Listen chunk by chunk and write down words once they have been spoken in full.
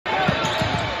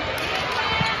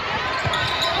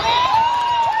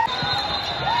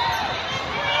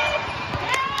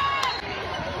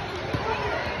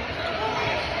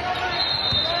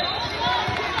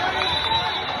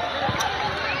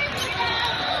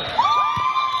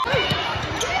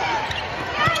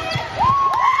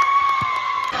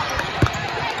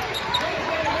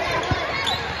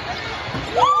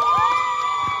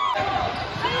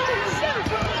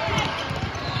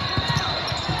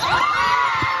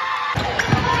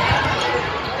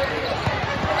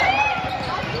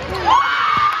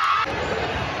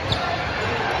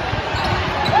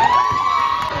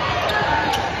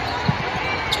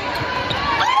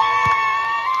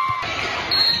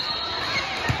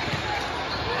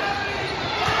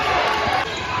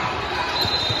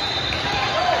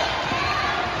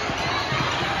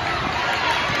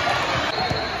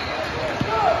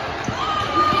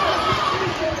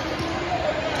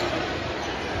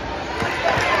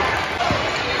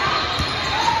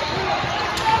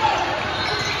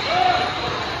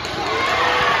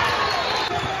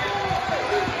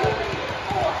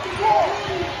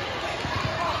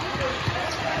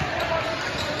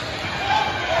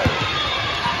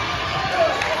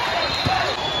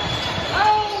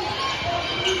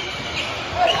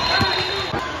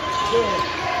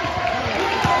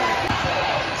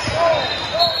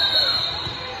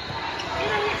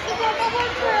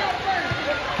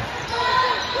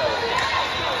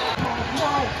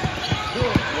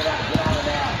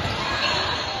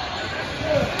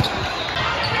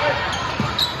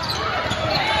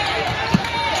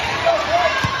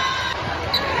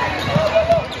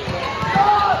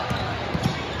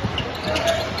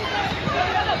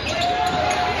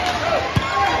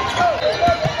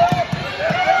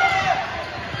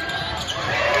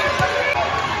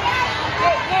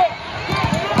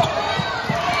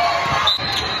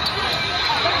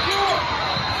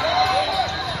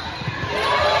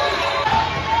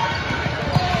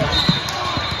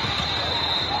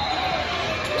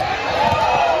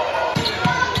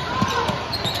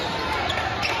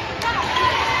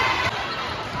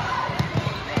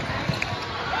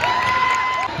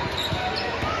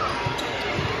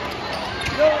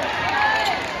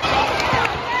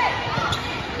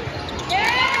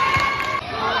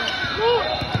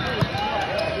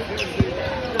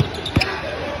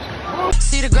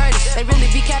really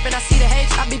be capping, I see the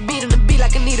hate. I be beating the beat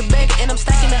like I need a baker, and I'm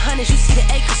stacking the hundreds, you see the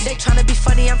acres. They tryna be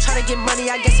funny, I'm tryna get money,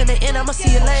 I guess in the end I'ma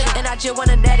see you later. And I just want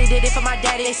a daddy, did it for my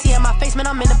daddy. They see in my face, man,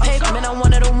 I'm in the paper. Man, I'm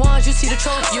one of the ones, you see the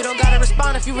truth. You don't gotta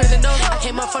respond if you really know. I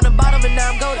came up from the bottom and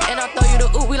now I'm golden. And I throw you the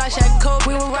oop, we like Shaq and Kobe.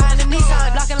 We were riding the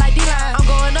Nissan, blocking like D-line. I'm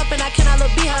going up and I cannot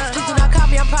look behind. Please do not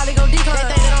copy, I'm probably gon' decline.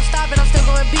 They think that I'm stopping, I'm still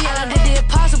going behind. I did the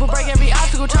impossible, break every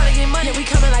obstacle, tryna get money. We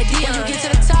coming like Dion. When you get to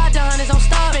the top, the hunters don't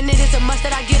stop. And it is a must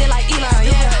that I get it like Elon,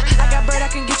 yeah. I got bread, I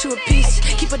can get you a piece.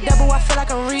 Keep a double, I feel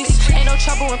like I'm Reese. Ain't no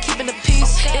trouble, I'm keeping the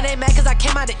peace. It ain't mad cause I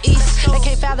came out the east. They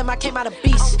can't fathom, I came out of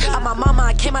beast. I'm my mama,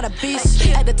 I came out of beast.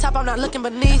 At the top, I'm not looking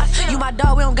beneath. You my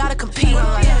dog, we don't gotta compete.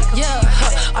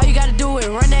 Yeah, all you gotta do is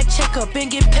run that check up and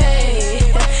get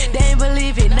paid. They ain't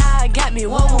believe it, now I got me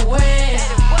one more way.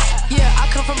 Yeah, I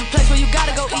come from a place where you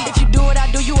gotta go eat. If you do what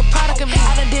I do, you a product of me.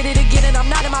 I done did it again and I'm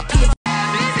not in my P.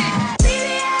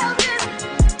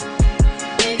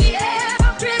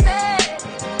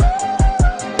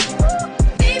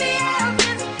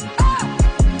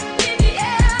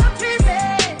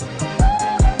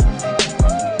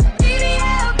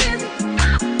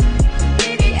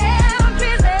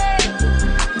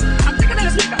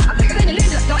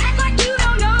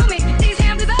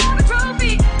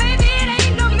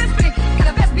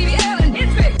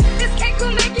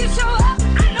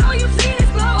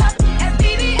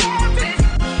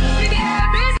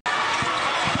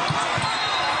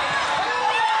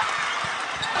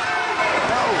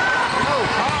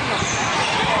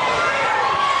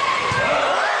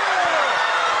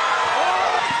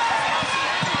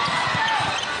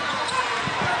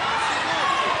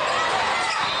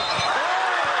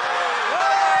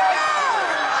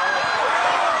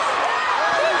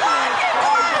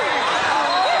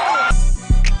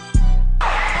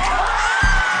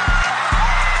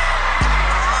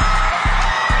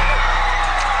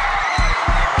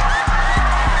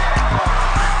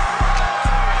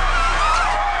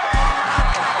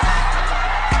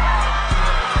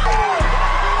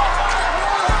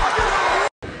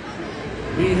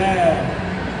 We have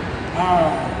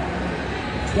our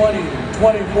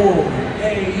 2024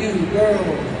 AAU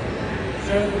Girls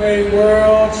 7th grade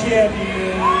World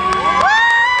Champion, FBC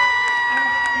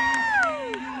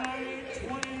United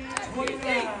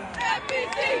 2029.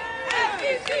 FBC,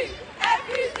 FBC,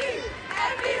 FBC,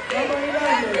 FBC, Number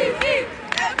 11. FBC,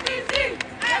 FBC,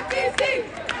 FBC,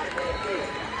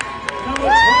 Number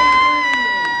 23.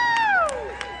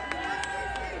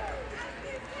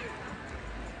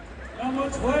 Number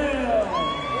 12.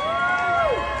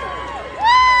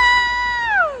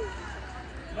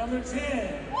 Number 10.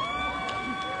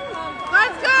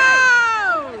 let's go!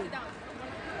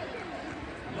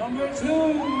 Number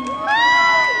 2.